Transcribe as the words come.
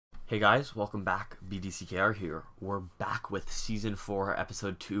Hey guys, welcome back. BDCKR here. We're back with Season 4,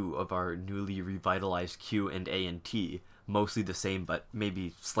 Episode 2 of our newly revitalized Q&A&T. Mostly the same, but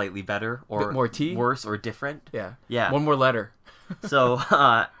maybe slightly better, or bit more T? worse, or different. Yeah. One more letter. So,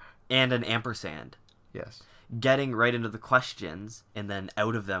 and an ampersand. Yes. Getting right into the questions, and then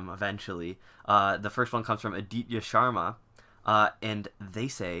out of them eventually. The first one comes from Aditya Sharma, and they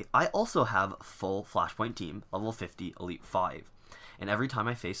say, I also have full Flashpoint team, level 50, Elite 5. And every time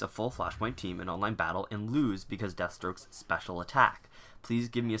I face a full Flashpoint team in online battle and lose because Deathstroke's special attack. Please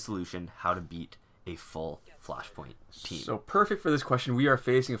give me a solution how to beat a full Flashpoint team. So perfect for this question. We are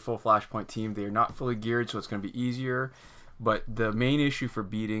facing a full Flashpoint team. They are not fully geared, so it's going to be easier. But the main issue for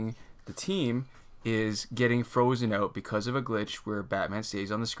beating the team is getting frozen out because of a glitch where Batman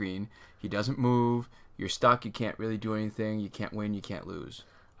stays on the screen. He doesn't move. You're stuck. You can't really do anything. You can't win. You can't lose.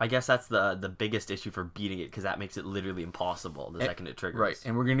 I guess that's the biggest issue for beating it, because that makes it literally impossible the second it triggers. Right,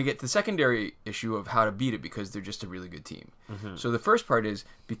 and we're going to get to the secondary issue of how to beat it because they're just a really good team. So the first part is,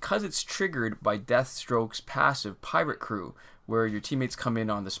 because it's triggered by Deathstroke's passive Pirate Crew, where your teammates come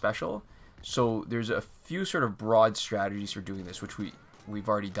in on the special, so there's a few sort of broad strategies for doing this, which we've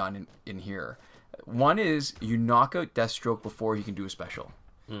already done in here. One is you knock out Deathstroke before he can do a special.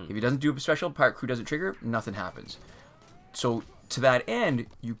 If he doesn't do a special, Pirate Crew doesn't trigger, nothing happens. So to that end,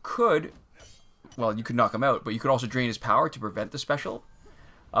 you could knock him out, but you could also drain his power to prevent the special.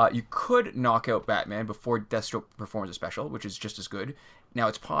 You could knock out Batman before Deathstroke performs a special, which is just as good. Now,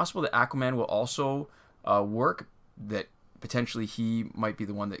 it's possible that Aquaman will also work, that potentially he might be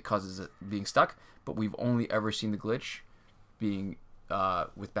the one that causes it being stuck, but we've only ever seen the glitch being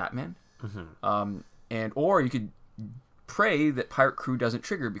with Batman. Or you could pray that Pirate Crew doesn't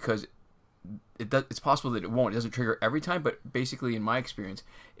trigger, because it's possible that it won't. It doesn't trigger every time, but basically, in my experience,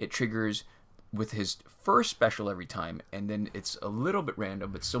 it triggers with his first special every time, and then it's a little bit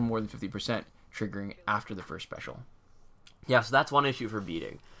random, but still more than 50% triggering after the first special. Yeah, so that's one issue for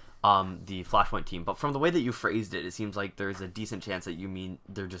beating the Flashpoint team. But from the way that you phrased it, it seems like there's a decent chance that you mean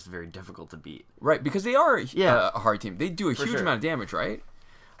they're just very difficult to beat. Right, because they are a hard team. They do a huge amount of damage, right?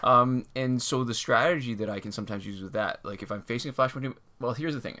 And so the strategy that I can sometimes use with that, like if I'm facing a Flashpoint team, well,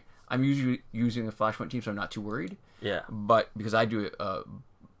 here's the thing. I'm usually using a Flashpoint team, so I'm not too worried. Yeah. But because I do a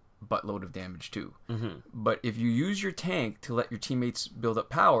buttload of damage too. But if you use your tank to let your teammates build up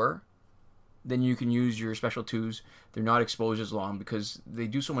power, then you can use your special twos. They're not exposed as long because they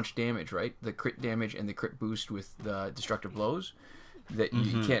do so much damage, right? The crit damage and the crit boost with the destructive blows that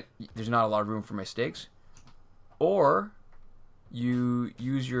you can't. There's not a lot of room for mistakes. Or you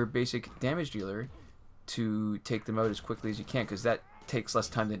use your basic damage dealer to take them out as quickly as you can, because that takes less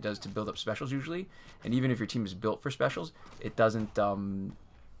time than it does to build up specials usually. And even if your team is built for specials, it doesn't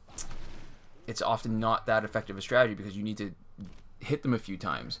it's often not that effective a strategy, because you need to hit them a few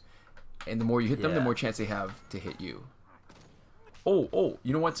times, and the more you hit them, the more chance they have to hit you. Oh,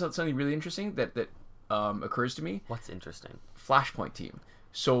 you know what's something really interesting that occurs to me? What's interesting? Flashpoint team.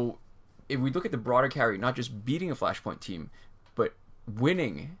 So if we look at the broader carry, not just beating a Flashpoint team, but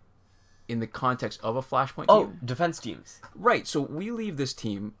winning in the context of a Flashpoint team. Oh, defense teams. Right, so we leave this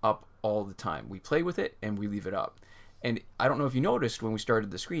team up all the time. We play with it, and we leave it up. And I don't know if you noticed when we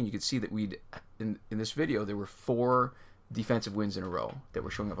started the screen, you could see that in this video, there were 4 defensive wins in a row that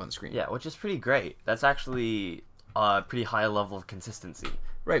were showing up on the screen. Yeah, which is pretty great. That's actually a pretty high level of consistency.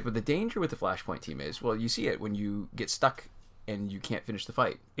 Right, but the danger with the Flashpoint team is, well, you see it when you get stuck and you can't finish the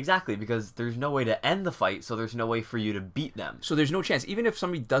fight. Exactly, because there's no way to end the fight, so there's no way for you to beat them. So there's no chance. Even if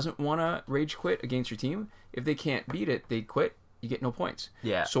somebody doesn't want to rage quit against your team, if they can't beat it, they quit, you get no points.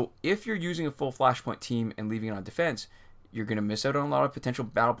 Yeah. So if you're using a full Flashpoint team and leaving it on defense, you're going to miss out on a lot of potential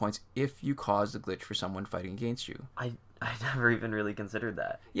battle points if you cause the glitch for someone fighting against you. I never even really considered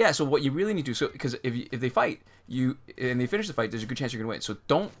that. Yeah, so what you really need to do, so because if they fight and they finish the fight, there's a good chance you're going to win. So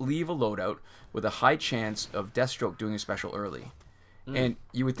don't leave a loadout with a high chance of Deathstroke doing a special early. And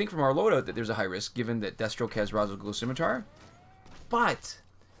you would think from our loadout that there's a high risk, given that Deathstroke has Ra's al Ghul Scimitar. But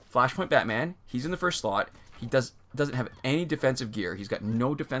Flashpoint Batman, he's in the first slot. He doesn't have any defensive gear. He's got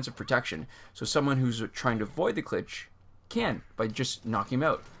no defensive protection. So someone who's trying to avoid the glitch can by just knocking him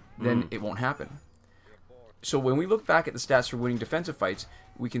out. Then it won't happen. So when we look back at the stats for winning defensive fights,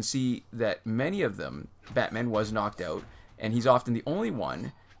 we can see that many of them, Batman was knocked out, and he's often the only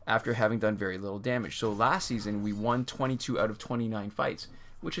one after having done very little damage. So last season, we won 22 out of 29 fights,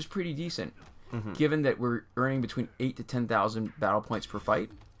 which is pretty decent. Given that we're earning between 8,000 to 10,000 battle points per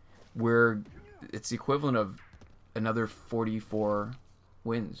fight, where it's the equivalent of another 44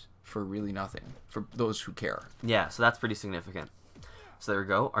 wins for really nothing, for those who care. Yeah, so that's pretty significant. So there we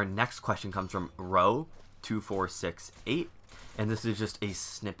go. Our next question comes from Ro2468, and this is just a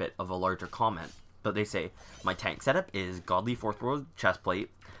snippet of a larger comment. But they say, my tank setup is Godly 4th World Chestplate,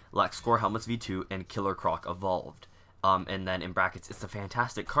 LexCorp Helmets V2, and Killer Croc Evolved. And then in brackets, it's a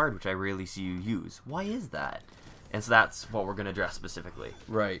fantastic card, which I rarely see you use. Why is that? And so that's what we're going to address specifically.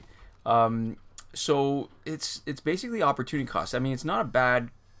 Right. So it's basically opportunity cost. I mean, it's not a bad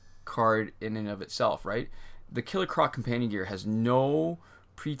card in and of itself, right? The Killer Croc companion gear has no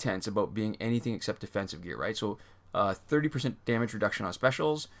pretense about being anything except defensive gear, right? So 30% damage reduction on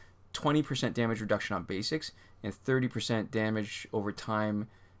specials, 20% damage reduction on basics, and 30% damage over time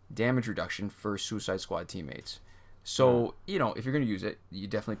damage reduction for Suicide Squad teammates. So, you know, if you're going to use it, you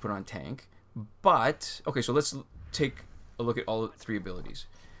definitely put it on tank. But, okay, so let's take a look at all 3 abilities.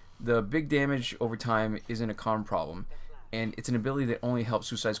 The big damage over time isn't a common problem, and it's an ability that only helps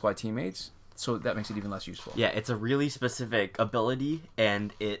Suicide Squad teammates, so that makes it even less useful. Yeah, it's a really specific ability,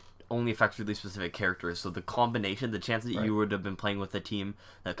 and it only affects really specific characters. So the combination, the chance that you would have been playing with a team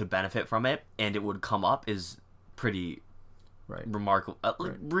that could benefit from it, and it would come up is pretty remarkable.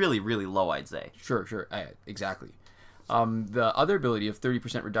 Really, really low, I'd say. Sure. Exactly. The other ability of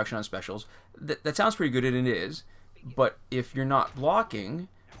 30% reduction on specials, that sounds pretty good, and it is, but if you're not blocking,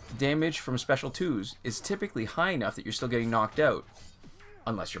 damage from special 2s is typically high enough that you're still getting knocked out,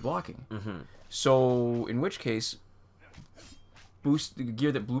 unless you're blocking. So, in which case, the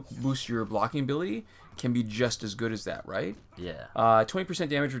gear that boosts your blocking ability can be just as good as that, right? Yeah. 20%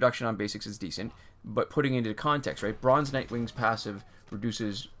 damage reduction on basics is decent, but putting it into context, right? Bronze Nightwing's passive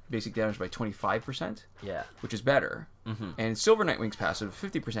reduces basic damage by 25%. Yeah. Which is better. And Silver Nightwing's passive,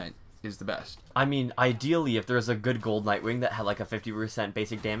 50%, is the best. I mean, ideally, if there's a good gold Nightwing that had like a 50%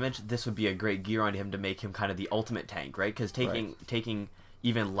 basic damage, this would be a great gear on him to make him kind of the ultimate tank, right? Because taking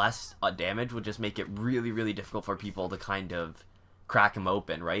even less damage would just make it really, really difficult for people to kind of crack him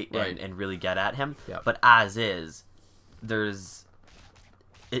open, right? And really get at him. Yep. But as is,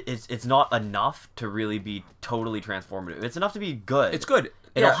 it's not enough to really be totally transformative. It's enough to be good. It's good.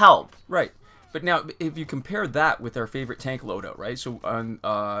 It'll help. Right. But now, if you compare that with our favorite tank loadout, right? So on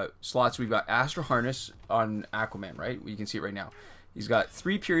slots, we've got Astro Harness on Aquaman, right? You can see it right now. He's got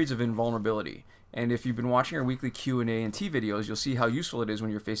 3 periods of invulnerability. And if you've been watching our weekly Q&A&T videos, you'll see how useful it is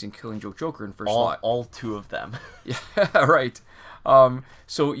when you're facing Killing Joke Joker in first slot. All 2 of them. Yeah, right.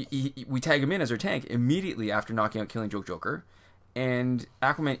 So we tag him in as our tank immediately after knocking out Killing Joke Joker. And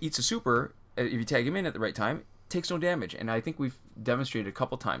Aquaman eats a super, if you tag him in at the right time, takes no damage. And I think we've demonstrated a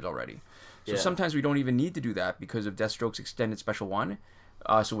couple times already. So sometimes we don't even need to do that because of Deathstroke's extended special 1.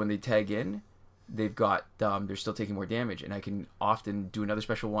 So when they tag in, they've got they're still taking more damage, and I can often do another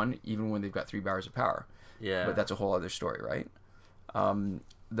special 1 even when they've got 3 bars of power. Yeah. But that's a whole other story, right?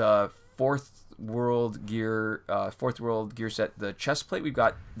 The fourth world gear set, the chest plate we've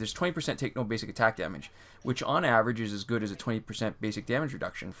got, there's 20% take no basic attack damage, which on average is as good as a 20% basic damage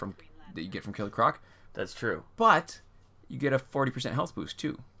reduction that you get from Killer Croc. That's true. But you get a 40% health boost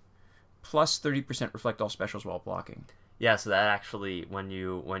too. Plus 30% reflect all specials while blocking. Yeah, so that actually, when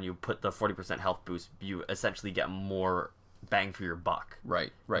you put the 40% health boost, you essentially get more bang for your buck.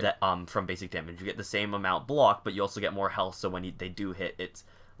 Right. That, from basic damage. You get the same amount blocked, but you also get more health, so when they do hit, it's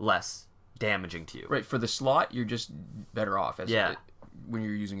less damaging to you. Right, for the slot, you're just better off when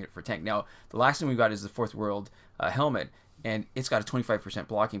you're using it for tank. Now, the last thing we got is the Fourth World helmet, and it's got a 25%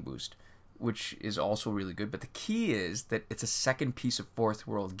 blocking boost, which is also really good. But the key is that it's a second piece of Fourth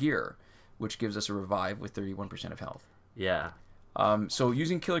World gear, which gives us a revive with 31% of health. Yeah. So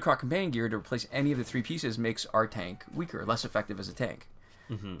using Killer Croc companion gear to replace any of the 3 pieces makes our tank weaker, less effective as a tank.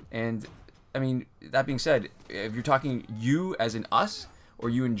 And, I mean, that being said, if you're talking you as in us, or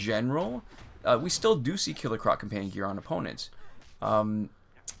you in general, we still do see Killer Croc companion gear on opponents. But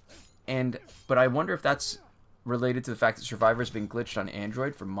I wonder if that's related to the fact that Survivor's been glitched on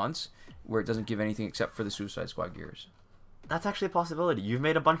Android for months, where it doesn't give anything except for the Suicide Squad gears. That's actually a possibility. You've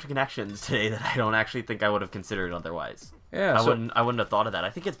made a bunch of connections today that I don't actually think I would have considered otherwise. Yeah, I wouldn't have thought of that. I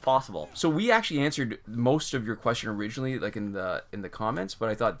think it's possible. So we actually answered most of your question originally, like in the comments, but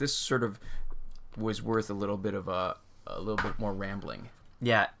I thought this sort of was worth a little bit more rambling.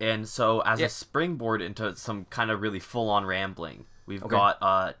 Yeah, and so as a springboard into some kind of really full-on rambling, we've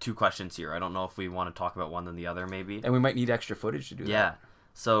got 2 questions here. I don't know if we want to talk about one than the other, maybe. And we might need extra footage to do that. Yeah.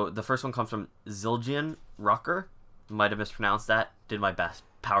 So the first one comes from Zildjian Rucker. Might have mispronounced that. Did my best.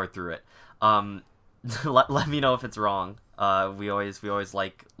 Powered through it. Let me know if it's wrong. We always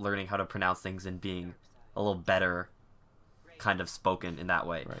like learning how to pronounce things and being a little better kind of spoken in that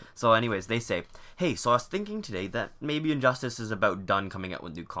way. Right. So anyways, they say, hey, so I was thinking today that maybe Injustice is about done coming out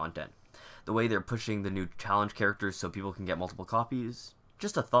with new content. The way they're pushing the new challenge characters so people can get multiple copies.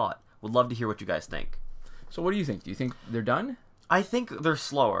 Just a thought. Would love to hear what you guys think. So what do you think? Do you think they're done? I think they're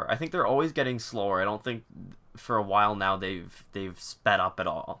slower. I think they're always getting slower. I don't think for a while now they've sped up at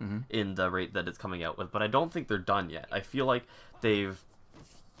all in the rate that it's coming out with. But I don't think they're done yet. I feel like they've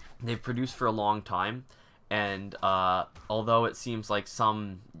produced for a long time, and although it seems like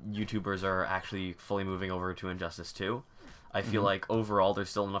some YouTubers are actually fully moving over to Injustice 2, I feel like overall there's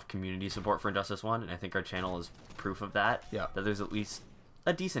still enough community support for Injustice 1, and I think our channel is proof of that. Yeah. That there's at least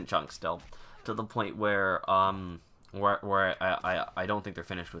a decent chunk still, to the point where where I don't think they're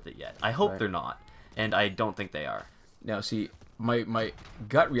finished with it yet. I hope they're not, and I don't think they are. Now, see, my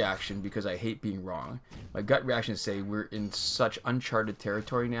gut reaction, because I hate being wrong, my gut reaction is say we're in such uncharted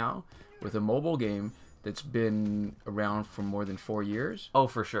territory now with a mobile game that's been around for more than 4 years. Oh,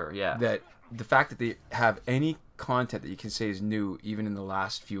 for sure, yeah. That the fact that they have any content that you can say is new, even in the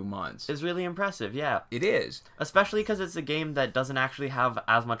last few months, is really impressive, yeah. It is. Especially because it's a game that doesn't actually have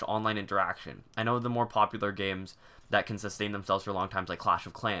as much online interaction. I know the more popular games that can sustain themselves for long times, like Clash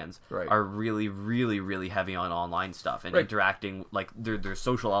of Clans, are really, really, really heavy on online stuff and interacting, like there's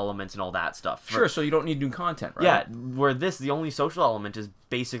social elements and all that stuff. Sure, so you don't need new content, right? Yeah, where the only social element is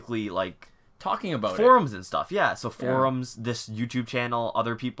basically like talking about forums and stuff. Yeah, so forums, this YouTube channel,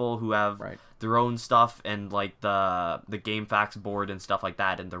 other people who have their own stuff, and like the GameFAQs board and stuff like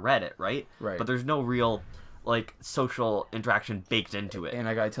that, and the Reddit, right? But there's no real like social interaction baked into it. And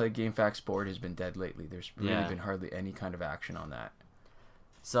I gotta tell you, GameFAQs board has been dead lately. There's really been hardly any kind of action on that.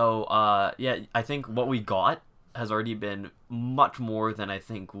 So yeah, I think what we got has already been much more than I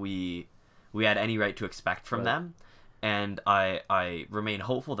think we had any right to expect from them. And I remain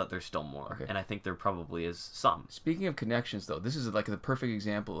hopeful that there's still more. And I think there probably is some. Speaking of connections, though, this is like the perfect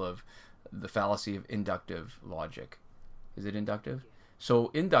example of the fallacy of inductive logic. Is it inductive?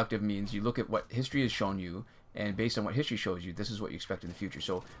 So inductive means you look at what history has shown you, and based on what history shows you, this is what you expect in the future.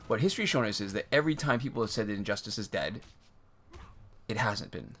 So what history has shown us is that every time people have said that Injustice is dead, it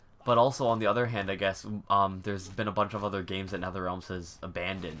hasn't been. But also, on the other hand, I guess there's been a bunch of other games that NetherRealms has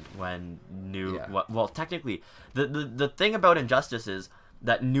abandoned when new... Well, technically, the thing about Injustice is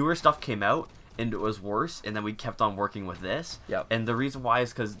that newer stuff came out, and it was worse, and then we kept on working with this. And the reason why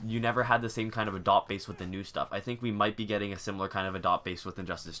is because you never had the same kind of adopt base with the new stuff. I think we might be getting a similar kind of adopt base with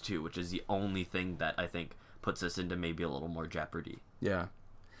Injustice 2, which is the only thing that I think puts us into maybe a little more jeopardy. Yeah.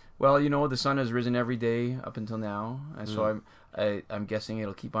 Well, you know, the sun has risen every day up until now, and so I'm guessing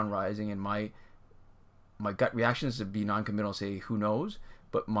it'll keep on rising. And my gut reaction is to be non-committal, say who knows,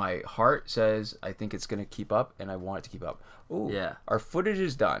 but my heart says I think it's going to keep up, and I want it to keep up. Oh, yeah. Our footage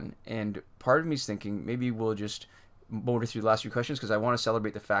is done, and part of me is thinking maybe we'll just motor through the last few questions, because I want to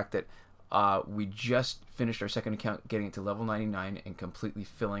celebrate the fact that we just finished our second account, getting it to level 99 and completely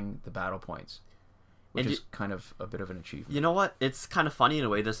filling the battle points. Which is kind of a bit of an achievement. You know what? It's kind of funny in a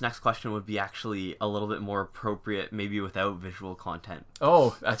way. This next question would be actually a little bit more appropriate, maybe without visual content.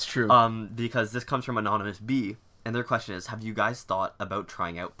 Oh, that's true. Because this comes from Anonymous B, and their question is, have you guys thought about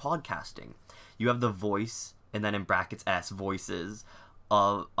trying out podcasting? You have the voice, and then in brackets S, voices,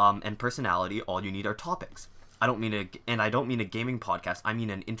 and personality. All you need are topics. I don't mean a gaming podcast. I mean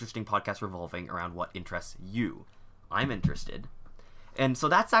an interesting podcast revolving around what interests you. I'm interested. And so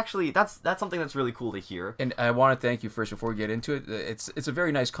that's actually that's something that's really cool to hear. And I want to thank you first before we get into it. It's a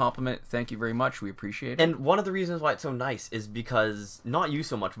very nice compliment. Thank you very much. We appreciate it. And one of the reasons why it's so nice is because not you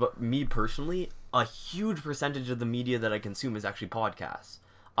so much, but me personally, a huge percentage of the media that I consume is actually podcasts.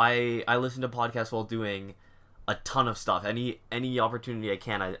 I listen to podcasts while doing a ton of stuff. Any opportunity I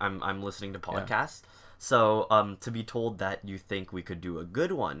can, I'm listening to podcasts. Yeah. So to be told that you think we could do a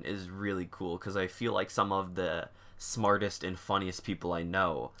good one is really cool, because I feel like some of the smartest and funniest people I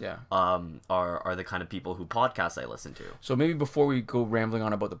know are the kind of people who podcasts I listen to. So maybe before we go rambling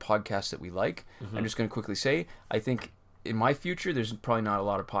on about the podcasts that we like, I'm just going to quickly say, I think in my future there's probably not a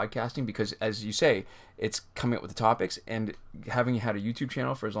lot of podcasting, because as you say, it's coming up with the topics, and having had a YouTube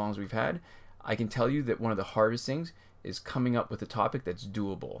channel for as long as we've had, I can tell you that one of the hardest things is coming up with a topic that's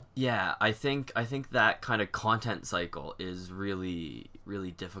doable. Yeah, I think that kind of content cycle is really,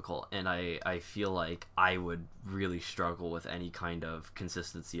 really difficult, and I feel like I would really struggle with any kind of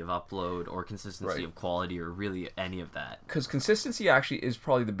consistency of upload or consistency of quality or really any of that. Because consistency actually is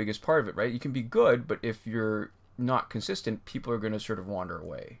probably the biggest part of it, right? You can be good, but if you're not consistent, people are going to sort of wander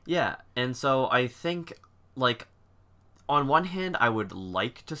away. Yeah, and so I think, like, on one hand, I would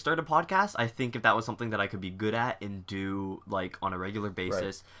like to start a podcast. I think if that was something that I could be good at and do, like, on a regular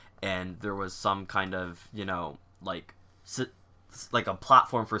basis, and there was some kind of, you know, like a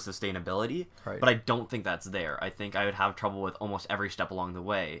platform for sustainability, but I don't think that's there. I think I would have trouble with almost every step along the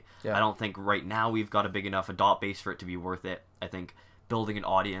way. I don't think right now we've got a big enough adopt base for it to be worth it. I think building an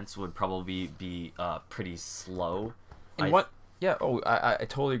audience would probably be pretty slow. And Yeah. Oh, I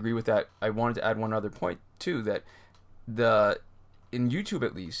totally agree with that. I wanted to add one other point too, that in YouTube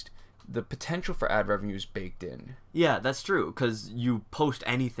at least, the potential for ad revenue is baked in. Yeah, that's true, because you post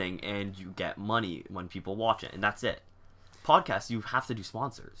anything and you get money when people watch it, and that's it. Podcasts, you have to do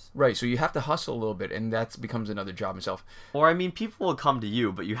sponsors. Right, so you have to hustle a little bit, and that becomes another job itself. Or, I mean, people will come to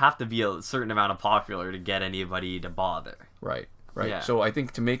you, but you have to be a certain amount of popular to get anybody to bother. Right, right. Yeah. So I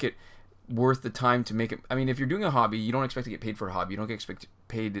think to make it worth the time to make it... I mean, if you're doing a hobby, you don't expect to get paid for a hobby. You don't get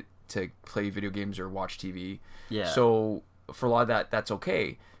paid to play video games or watch TV. Yeah. So for a lot of that, that's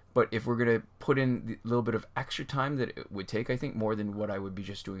okay. But if we're going to put in the little bit of extra time that it would take, I think, more than what I would be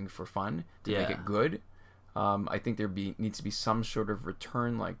just doing for fun to make it good, I think needs to be some sort of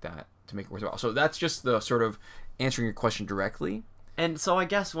return like that to make it worthwhile. So that's just the sort of answering your question directly. And so I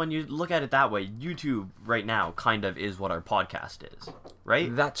guess when you look at it that way, YouTube right now kind of is what our podcast is,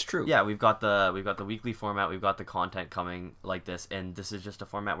 right? That's true. Yeah, we've got the weekly format, we've got the content coming like this, and this is just a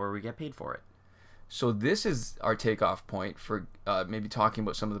format where we get paid for it. So this is our takeoff point for maybe talking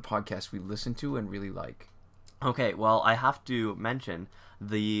about some of the podcasts we listen to and really like. Okay, well, I have to mention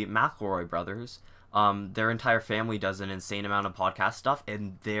the McElroy brothers. Their entire family does an insane amount of podcast stuff,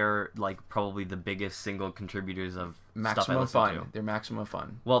 and they're like probably the biggest single contributors of Maximum stuff I Fun. listen to. They're Maximum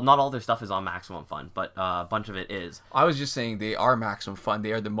Fun. Well, not all their stuff is on Maximum Fun, but a bunch of it is. I was just saying they are Maximum Fun.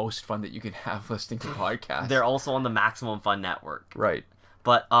 They are the most fun that you can have listening to podcasts. They're also on the Maximum Fun network. Right.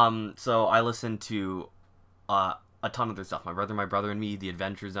 But so I listen to a ton of their stuff. My Brother and Me, The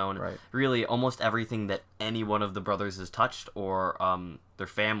Adventure Zone. Right. Really, almost everything that any one of the brothers has touched, or their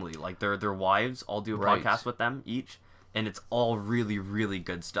family, like their wives, all do a podcast with them each, and it's all really, really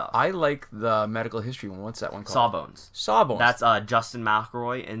good stuff. I like the medical history one. What's that one called? Sawbones. Sawbones. That's Justin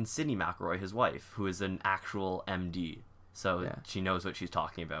McElroy and Sydney McElroy, his wife, who is an actual MD. So she knows what she's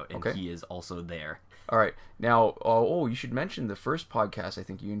talking about, and he is also there. All right. Now, you should mention the first podcast I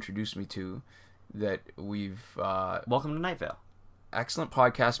think you introduced me to that we've... Welcome to Night Vale. Excellent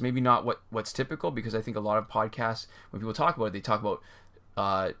podcast. Maybe not what's typical, because I think a lot of podcasts, when people talk about it, they talk about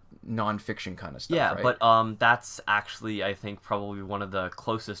non-fiction kind of stuff, right? But that's actually, I think, probably one of the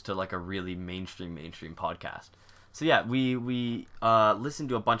closest to like a really mainstream podcast. So yeah, we listen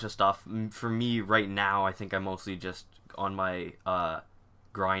to a bunch of stuff. For me right now, I think I'm mostly just on my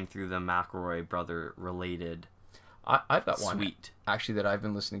grind through the McElroy brother related. I've got one suite actually that I've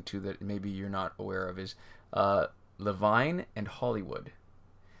been listening to that maybe you're not aware of, is Levine and Hollywood.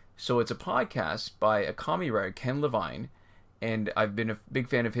 So it's a podcast by a comedy writer, Ken Levine, and I've been a big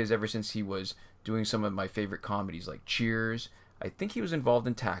fan of his ever since he was doing some of my favorite comedies like Cheers. I think he was involved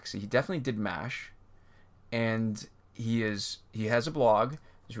in Taxi. He definitely did MASH, and he has a blog.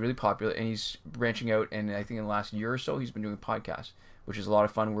 He's really popular, and he's branching out. And I think in the last year or so, he's been doing podcasts, which is a lot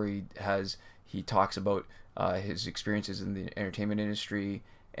of fun. Where he talks about his experiences in the entertainment industry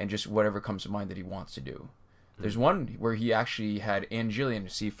and just whatever comes to mind that he wants to do. There's one where he actually had Anne Gillian.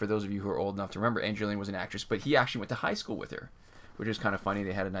 See, for those of you who are old enough to remember, Anne Gillian was an actress, but he actually went to high school with her, which is kind of funny.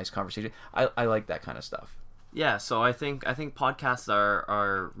 They had a nice conversation. I like that kind of stuff. Yeah, so I think podcasts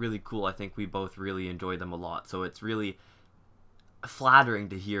are really cool. I think we both really enjoy them a lot. So it's really flattering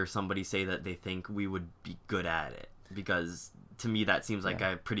to hear somebody say that they think we would be good at it, because to me that seems like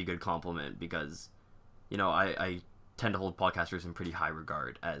a pretty good compliment, because I tend to hold podcasters in pretty high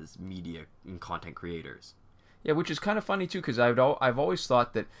regard as media and content creators. Yeah, which is kind of funny too, because I've always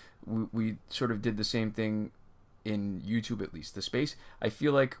thought that we sort of did the same thing in YouTube, at least the space. I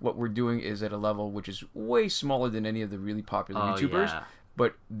feel like what we're doing is at a level which is way smaller than any of the really popular YouTubers,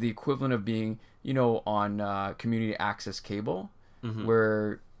 but the equivalent of being on community access cable,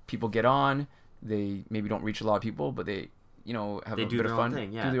 where people get on, they maybe don't reach a lot of people, but they have a bit of fun.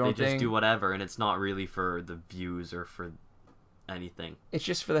 Thing, yeah. They just do whatever, and it's not really for the views or for anything. It's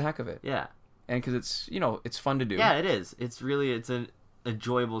just for the heck of it. Yeah. And because it's fun to do. Yeah, it is. It's an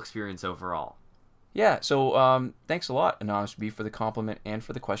enjoyable experience overall. Yeah, so thanks a lot, Anonymous B, for the compliment and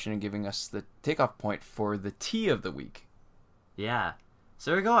for the question and giving us the takeoff point for the tea of the week. Yeah.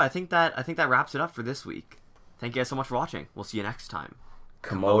 So there we go. I think that wraps it up for this week. Thank you guys so much for watching. We'll see you next time.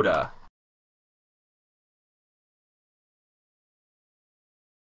 Komoda.